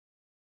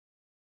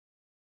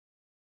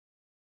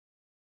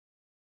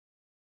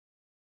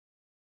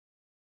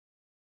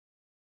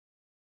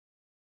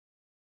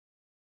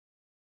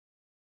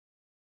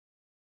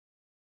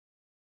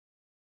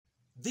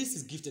This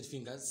is Gifted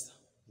Fingers.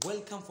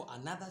 Welcome for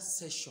another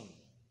session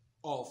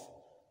of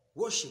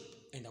worship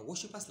and a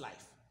worshiper's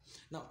life.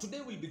 Now, today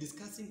we'll be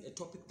discussing a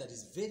topic that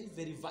is very,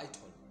 very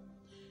vital.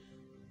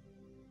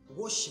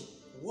 Worship.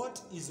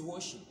 What is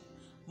worship?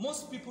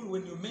 Most people,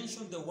 when you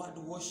mention the word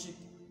worship,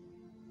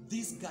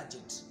 this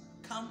gadget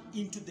come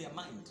into their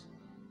mind,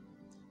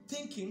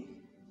 thinking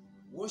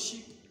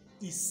worship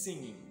is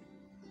singing.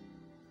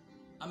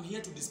 I'm here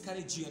to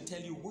discourage you and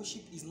tell you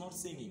worship is not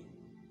singing.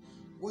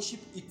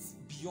 Worship is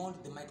beyond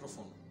the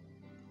microphone.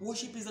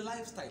 Worship is a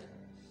lifestyle.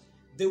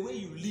 The way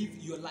you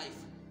live your life,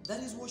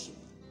 that is worship.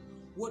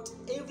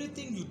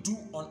 Everything you do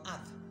on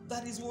earth,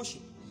 that is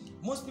worship.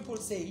 Most people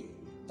say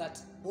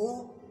that,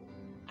 oh,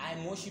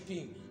 I'm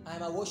worshiping,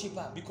 I'm a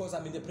worshiper because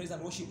I'm in the praise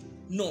and worship.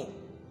 No,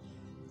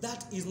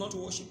 that is not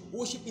worship.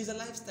 Worship is a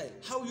lifestyle.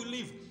 How you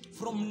live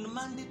from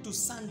Monday to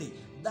Sunday,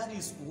 that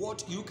is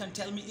what you can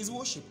tell me is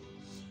worship.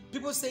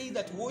 People say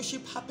that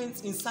worship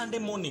happens in Sunday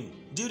morning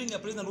during a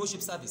praise and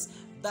worship service.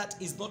 That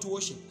is not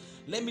worship.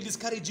 Let me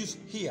discourage you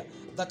here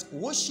that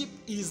worship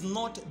is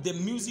not the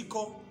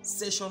musical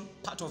session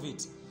part of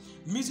it.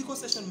 Musical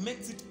session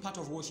makes it part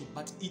of worship,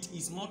 but it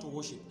is not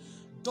worship.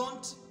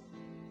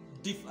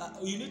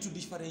 You need to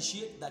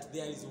differentiate that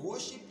there is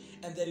worship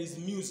and there is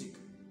music.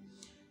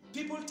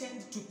 People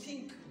tend to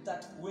think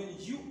that when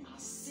you are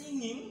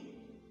singing,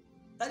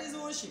 that is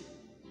worship.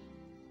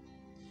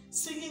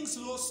 Singing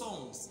slow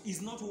songs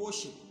is not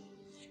worship,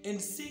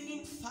 and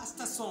singing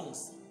faster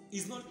songs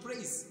is not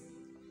praise.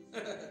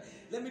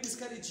 Let me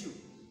discourage you.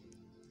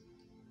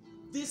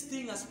 This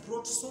thing has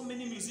brought so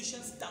many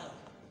musicians down.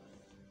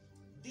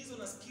 This one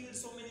has killed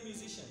so many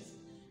musicians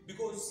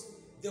because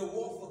the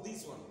war for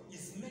this one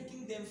is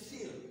making them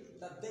feel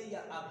that they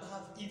are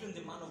above even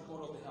the man of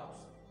God of the house.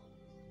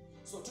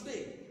 So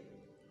today,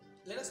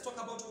 let us talk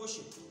about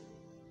worship.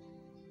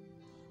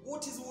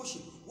 What is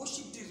worship?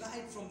 Worship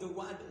derived from the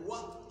word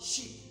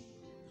worth-ship.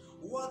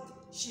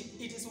 Worth-ship.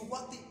 It is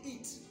what they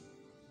eat.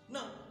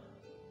 Now,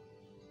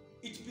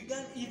 it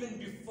began even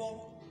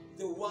before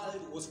the world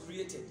was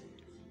created.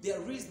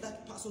 There is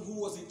that person who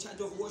was in charge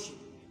of worship.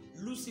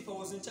 Lucifer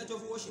was in charge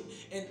of worship.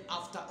 And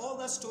after all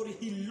that story,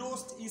 he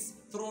lost his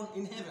throne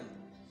in heaven.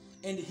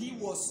 And he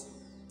was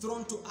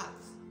thrown to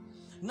earth.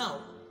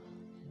 Now,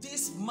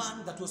 this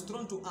man that was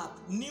thrown to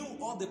earth knew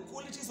all the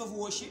qualities of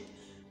worship.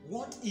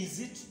 What does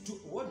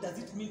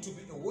it mean to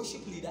be a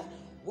worship leader?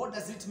 What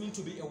does it mean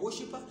to be a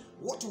worshiper?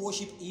 What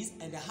worship is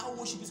and how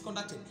worship is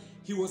conducted.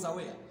 He was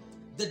aware.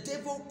 The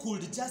devil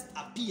could just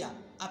appear.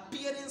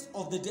 Appearance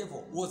of the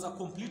devil was a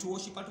complete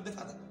worshiper to the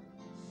Father.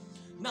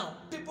 Now,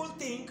 people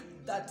think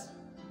that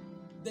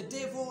the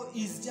devil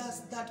is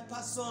just that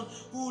person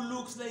who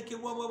looks like a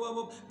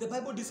The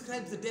Bible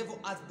describes the devil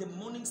as the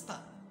morning star.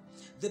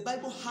 The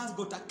Bible has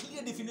got a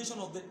clear definition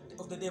of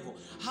the devil.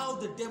 How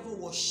the devil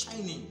was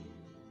shining.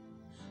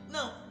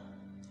 Now,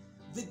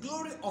 the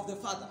glory of the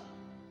Father,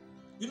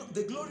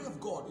 the glory of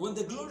God, when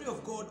the glory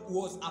of God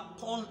was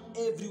upon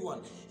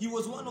everyone, he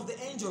was one of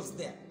the angels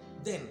there.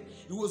 Then,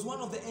 he was one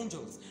of the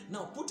angels.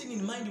 Now, putting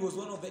in mind he was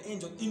one of the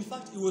angels, in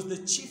fact, he was the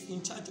chief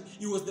in charge.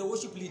 He was the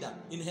worship leader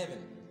in heaven.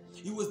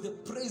 He was the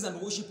praise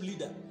and worship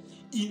leader.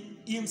 He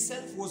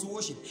himself was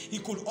worship. He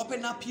could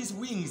open up his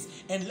wings.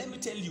 And let me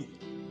tell you,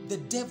 the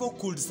devil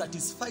could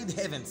satisfy the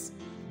heavens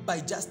by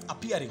just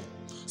appearing.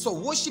 So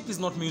worship is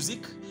not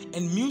music,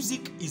 and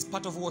music is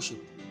part of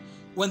worship.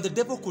 When the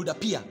devil could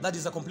appear, that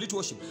is a complete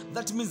worship.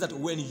 That means that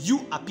when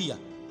you appear,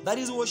 that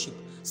is worship.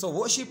 So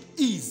worship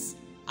is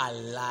a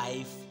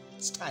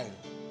lifestyle.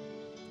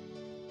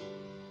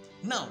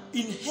 Now,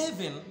 in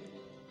heaven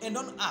and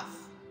on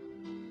earth,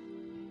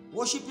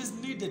 worship is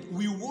needed.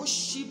 We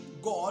worship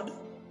God.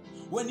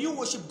 When you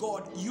worship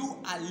God, you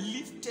are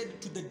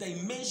lifted to the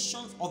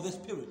dimensions of the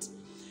Spirit.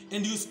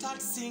 And you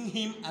start seeing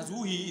Him as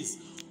who He is.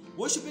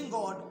 Worshipping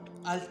God,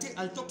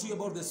 I'll talk to you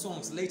about the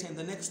songs later in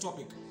the next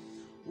topic.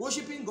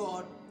 Worshipping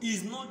God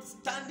is not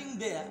standing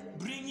there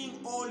bringing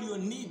all your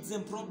needs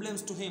and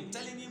problems to Him,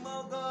 telling Him,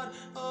 oh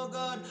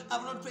God,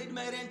 I've not paid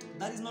my rent.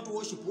 That is not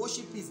worship.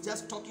 Worship is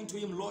just talking to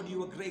Him, Lord,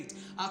 you are great.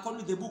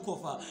 According to the book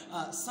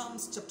of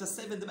Psalms chapter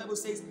 7, the Bible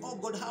says, oh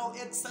God, how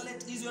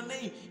excellent is your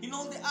name in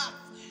all the earth.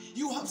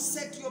 You have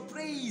set your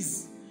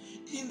praise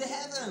in the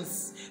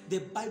heavens. The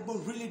Bible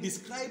really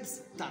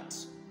describes that.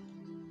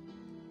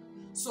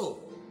 So,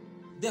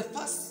 the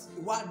first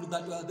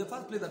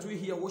place that we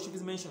hear worship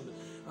is mentioned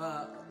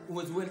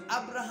was when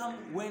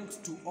Abraham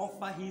went to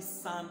offer his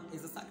son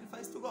as a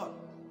sacrifice to God.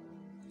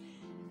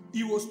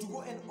 He was to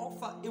go and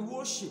offer a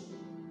worship.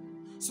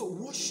 So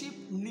worship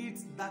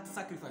needs that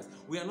sacrifice.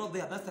 We are not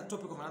there. That's the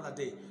topic of another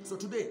day. So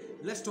today,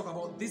 let's talk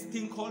about this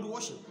thing called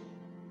worship.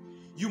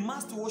 You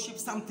must worship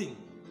something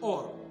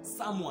or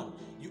someone.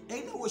 You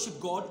either worship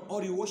God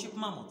or you worship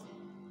Mammon.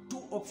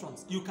 Two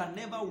options. You can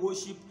never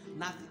worship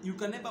nothing. You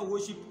can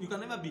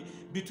never be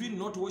between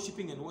not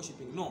worshiping and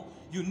worshiping. No.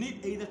 You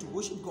need either to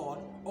worship God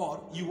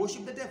or you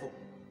worship the devil.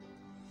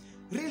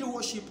 Real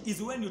worship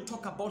is when you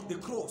talk about the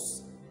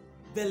cross,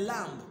 the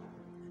lamb,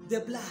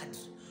 the blood.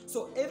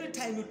 So every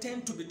time you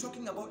tend to be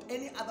talking about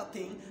any other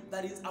thing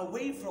that is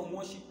away from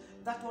worship,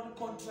 that one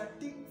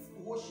contradicts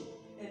worship,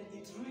 and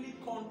it really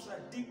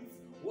contradicts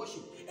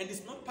worship, and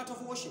it's not part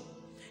of worship.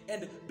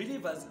 And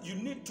believers, you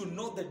need to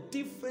know the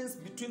difference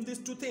between these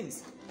two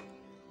things.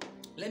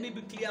 Let me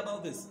be clear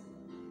about this.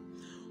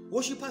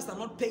 Worshippers are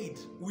not paid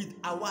with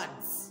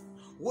awards.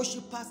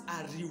 Worshippers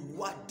are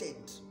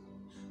rewarded.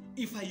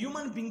 If a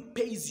human being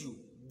pays you,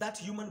 that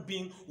human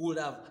being would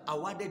have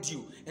awarded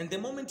you. And the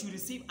moment you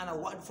receive an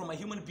award from a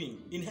human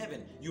being in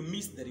heaven, you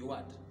miss the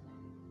reward.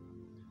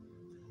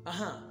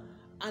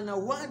 An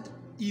award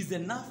is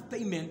enough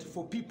payment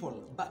for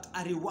people, but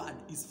a reward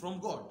is from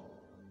God.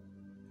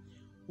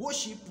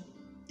 Worship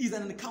is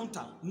an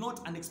encounter,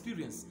 not an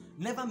experience.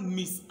 Never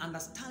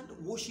misunderstand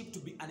worship to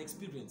be an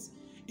experience.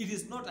 It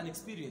is not an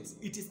experience,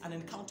 it is an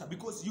encounter,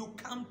 because you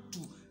come to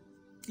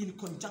in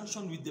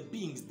conjunction with the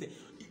beings. It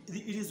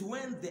is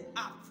when the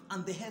earth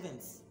and the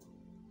heavens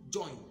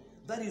join.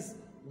 That is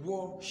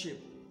worship.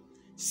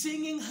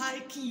 Singing high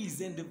keys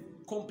and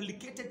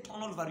complicated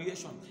tonal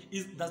variation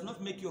does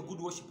not make you a good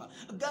worshiper.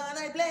 God,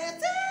 I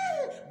bless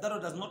you.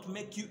 That does not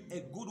make you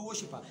a good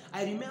worshiper.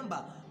 I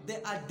remember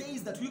there are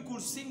days that we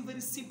could sing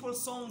very simple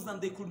songs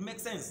and they could make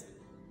sense.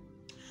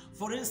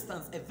 For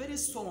instance, a very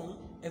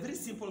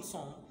simple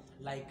song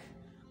like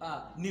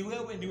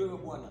Niwewe Niwewe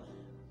Bwana.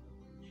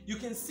 You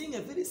can sing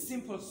a very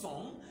simple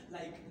song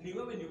like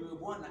Niwewe Niwewe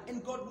Bwana,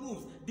 and God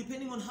moves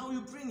depending on how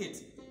you bring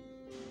it.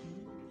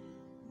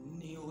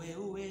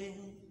 Niwewe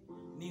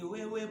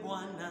Niwewe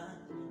Bwana,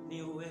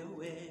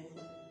 Niwewe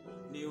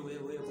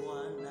Niwewe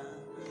Bwana.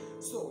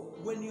 So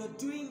when you're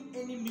doing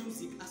any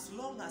music, as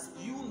long as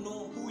you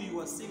know who you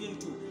are singing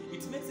to,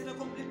 it makes it a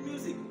complete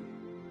music.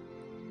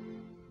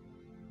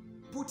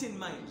 Put in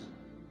mind,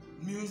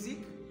 music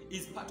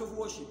is part of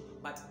worship,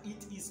 but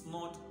it is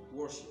not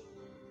worship.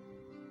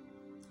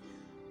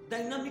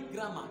 Dynamic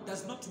grammar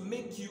does not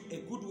make you a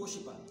good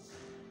worshiper.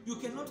 You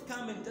cannot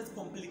come and just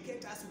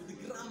complicate us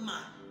with grammar.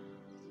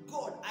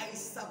 God, I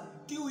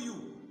subdue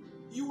you.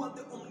 You are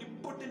the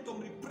omnipotent,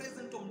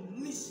 omnipresent,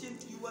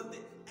 omniscient. You are the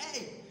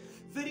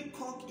very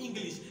cock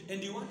English,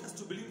 and you want us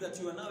to believe that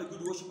you are now a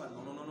good worshiper.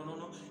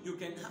 No. You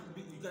can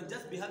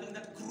just be having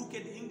that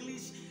crooked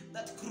English,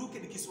 that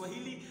crooked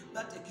Kiswahili,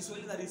 that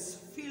Kiswahili that is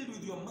filled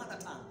with your mother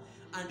tongue,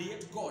 and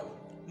yet God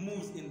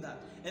moves in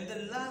that. And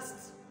the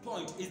last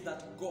point is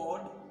that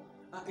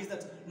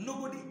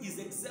nobody is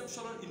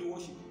exceptional in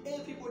worship.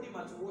 Everybody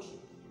must worship.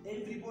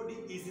 Everybody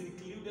is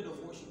included of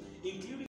worship, including